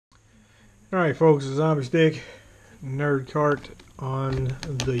Alright folks, it's Zombie Stick, NerdCart on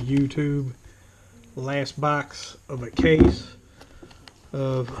the YouTube. Last box of a case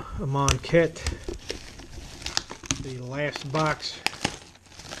of Amonkhet. The last box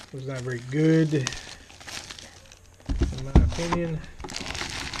was not very good, in my opinion.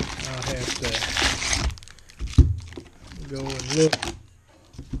 I'll have to go and look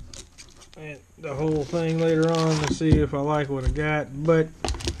at the whole thing later on to see if I like what I got, but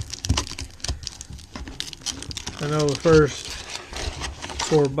I know the first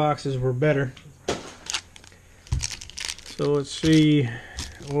 4 boxes were better. So let's see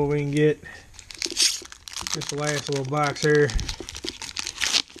what we can get. This last little box here.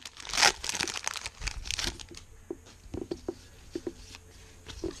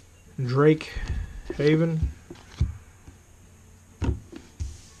 Drake Haven.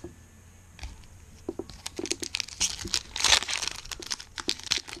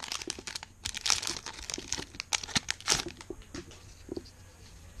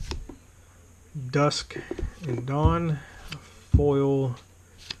 Dusk and Dawn, foil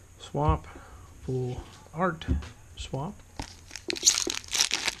swap, full art swap.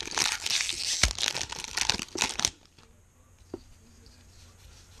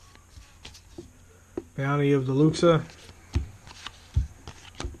 Bounty of the Luxa.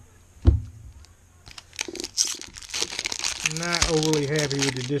 Not overly happy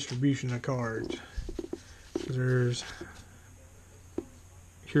with the distribution of cards. There's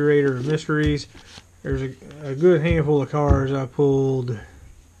Curator of Mysteries. There's a good handful of cards I pulled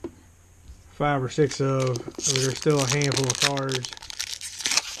 5 or 6 of. There's still a handful of cards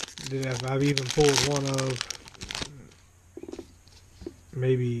that I've even pulled one of.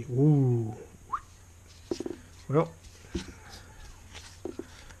 Maybe, ooh. Well,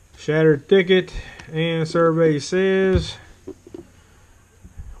 Shattered Ticket, and survey says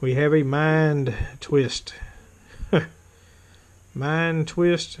we have a mind twist. Mind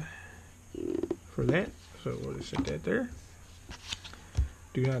twist for that, so we'll just set that there.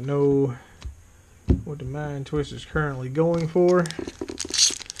 Do not know what the mind twist is currently going for,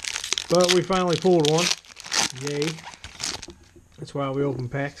 but we finally pulled one. Yay. That's why we open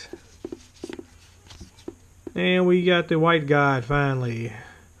packs. And we got the White God finally.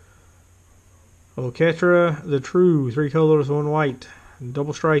 Oketra the True, 3 colors, 1 white.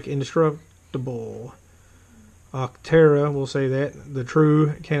 Double strike, indestructible. Octera, we'll say that. The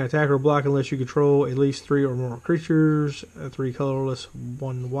True can attack or block unless you control at least 3 or more creatures. 3 colorless,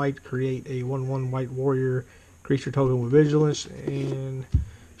 1 white. Create a 1/1 white warrior creature token with vigilance. And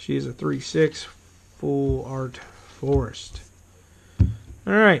she is a 3/6 full art forest.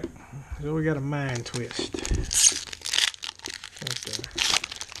 Alright, so we got a mind twist. Okay.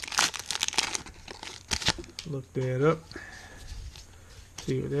 Look that up.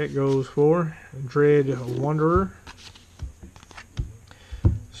 See what that goes for. Dread Wanderer.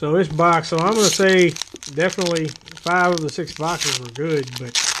 So this box, so I'm going to say definitely 5 of the 6 boxes were good,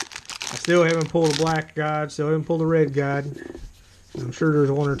 but I still haven't pulled a Black God, still haven't pulled a Red God. I'm sure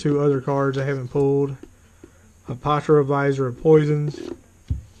there's 1 or 2 other cards I haven't pulled. Apatra, Visor of Poisons.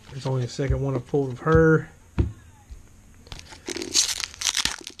 There's only a second one I've pulled of her.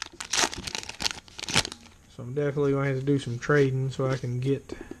 So I'm definitely going to have to do some trading so I can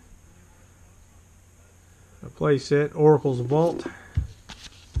get a play set. Oracle's Vault.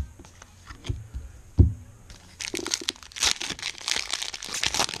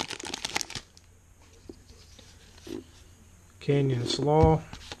 Canyon Sloth.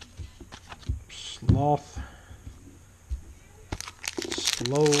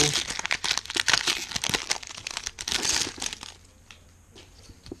 Slow.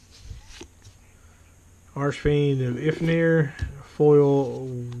 Archfiend of Ifnir, foil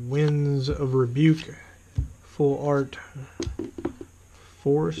Winds of Rebuke, full art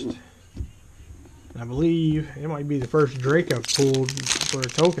forest. I believe it might be the first Drake I've pulled for a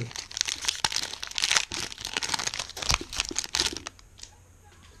token.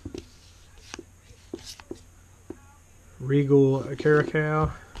 Regal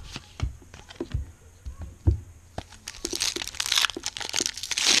Caracal.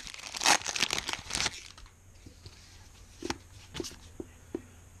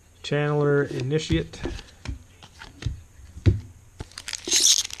 Channeler Initiate.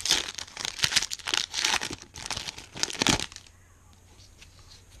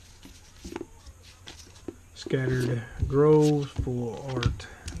 Scattered Groves, full art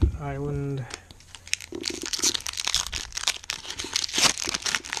island.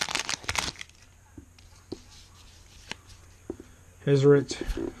 Hezret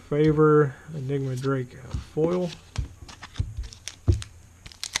Favor, Enigma Drake foil.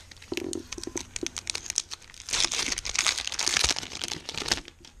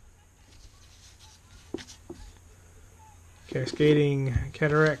 Cascading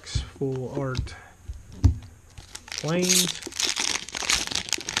Cataracts, Full Art Plains.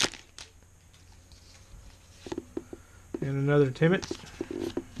 And another Timid.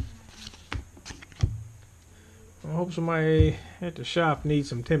 I hope somebody at the shop needs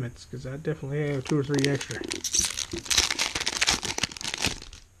some Timids, because I definitely have 2 or 3 extra.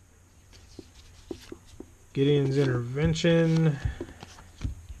 Gideon's Intervention.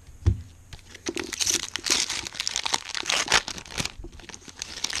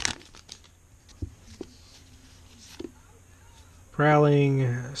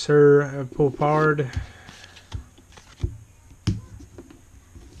 Prowling Sir Popard.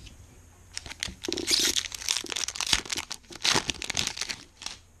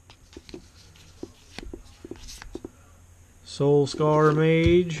 Soul Scar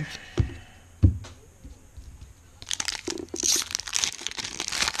Mage.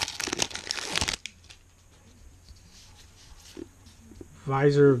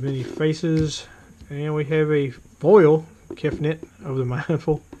 Visor of Many Faces. And we have a foil Kefnet of the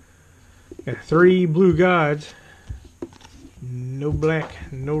Mindful. Got 3 blue gods. No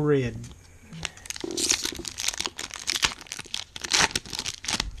black, no red.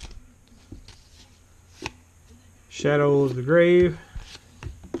 Shadow of the Grave.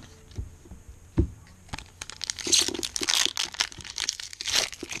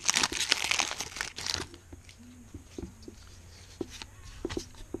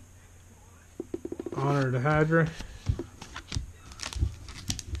 Honor the Hydra.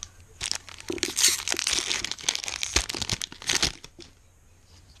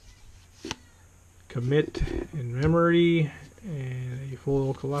 Commit in Memory. And a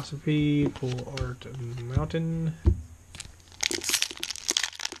full Colossopy, Full Art Mountain.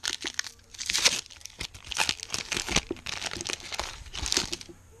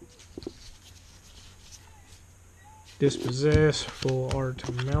 Dispossess, Full Art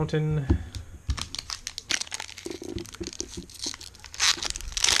Mountain.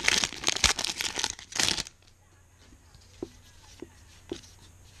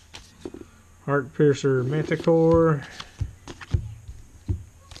 Heart Piercer Manticore.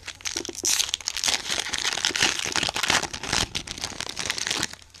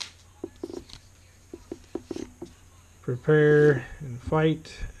 Prepare and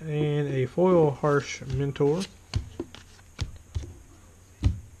Fight, and a foil Harsh Mentor.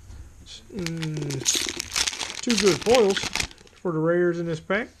 2 good foils for the rares in this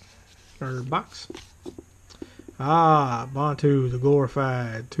pack, or box. Bantu the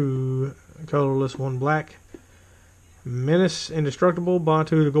Glorified, 2 colorless, 1 black. Menace Indestructible,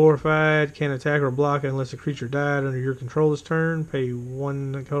 Bantu the Glorified, can't attack or block unless a creature died under your control this turn. Pay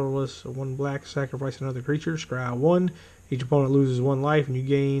 1 colorless, 1 black, sacrifice another creature, scry 1. Each opponent loses 1 life and you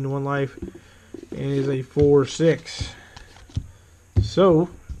gain 1 life. And it is a 4/6. So,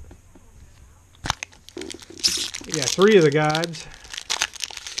 you got 3 of the gods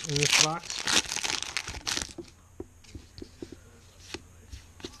in this box.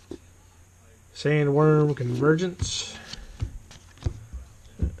 Sandworm Convergence.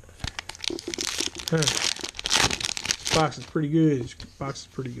 This box is pretty good. This box is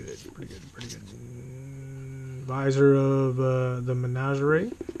pretty good. Pretty good. Visor of the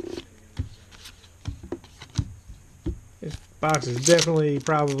Menagerie. This box is definitely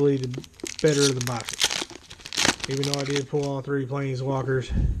probably the better of the boxes. Even though I did pull all 3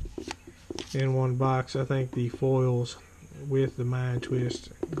 Planeswalkers in one box, I think the foils with the Mind Twist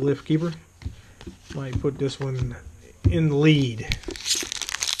Glyph Keeper might put this one in the lead.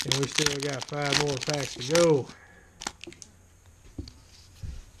 And we still got 5 more packs to go.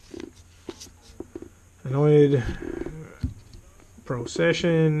 Anointed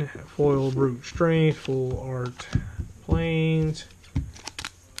Procession, Foil Brute Strength, Full Art Plains.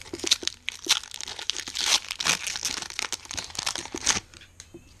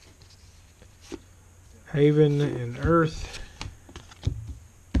 Haven and Earth.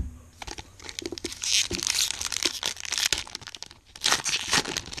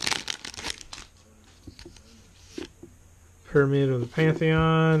 Pyramid of the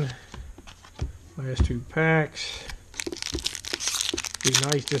Pantheon. Last 2 packs. Be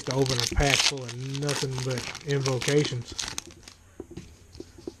nice just to open a pack full of nothing but invocations.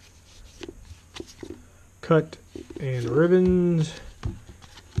 Cut and Ribbons.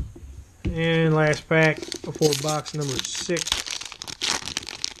 And last pack before box number 6.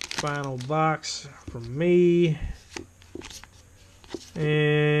 Final box from me.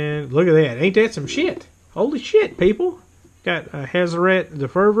 And look at that. Ain't that some shit? Holy shit, people. Got Hazaret the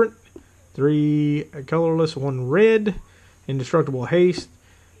Fervent. 3 colorless, 1 red. Indestructible Haste.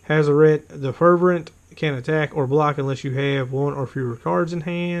 Hazaret the Fervent. can attack or block unless you have 1 or fewer cards in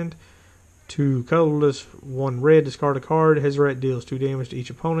hand. 2 colorless, 1 red, discard a card. Hezret deals 2 damage to each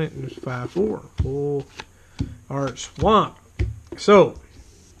opponent, and it's 5/4. Full art swamp. So,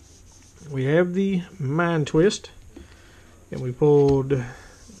 we have the Mind Twist, and we pulled,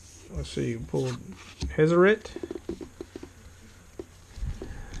 let's see, we pulled Hezret,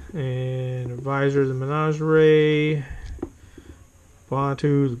 and Advisor the Menagerie,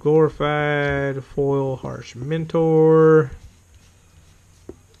 Bantu the Glorified, Foil Harsh Mentor,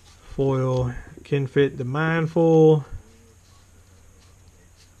 Foil Kinfit the Mindful,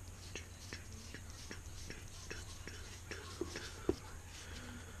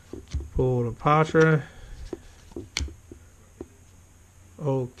 pulled a Patra,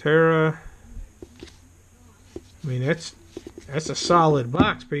 Oak Terra. I mean, that's a solid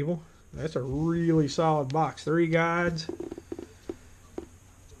box, people. That's a really solid box. 3 guides.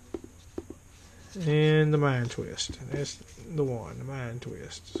 And the Mind Twist. That's the one, the Mind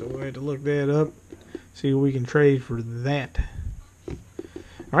Twist. So we had to look that up, see what we can trade for that.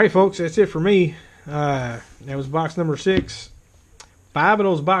 Alright, folks, that's it for me. That was box number 6. 5 of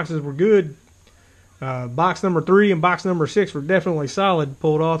those boxes were good. Box number 3 and box number 6 were definitely solid.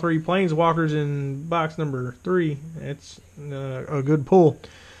 Pulled all 3 Planeswalkers in box number 3. That's a good pull.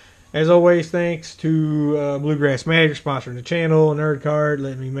 As always, thanks to Bluegrass Magic sponsoring the channel, NerdCart,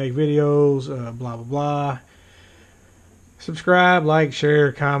 letting me make videos, blah, blah, blah. Subscribe, like,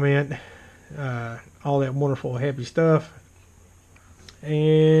 share, comment, all that wonderful, happy stuff.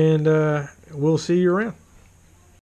 And we'll see you around.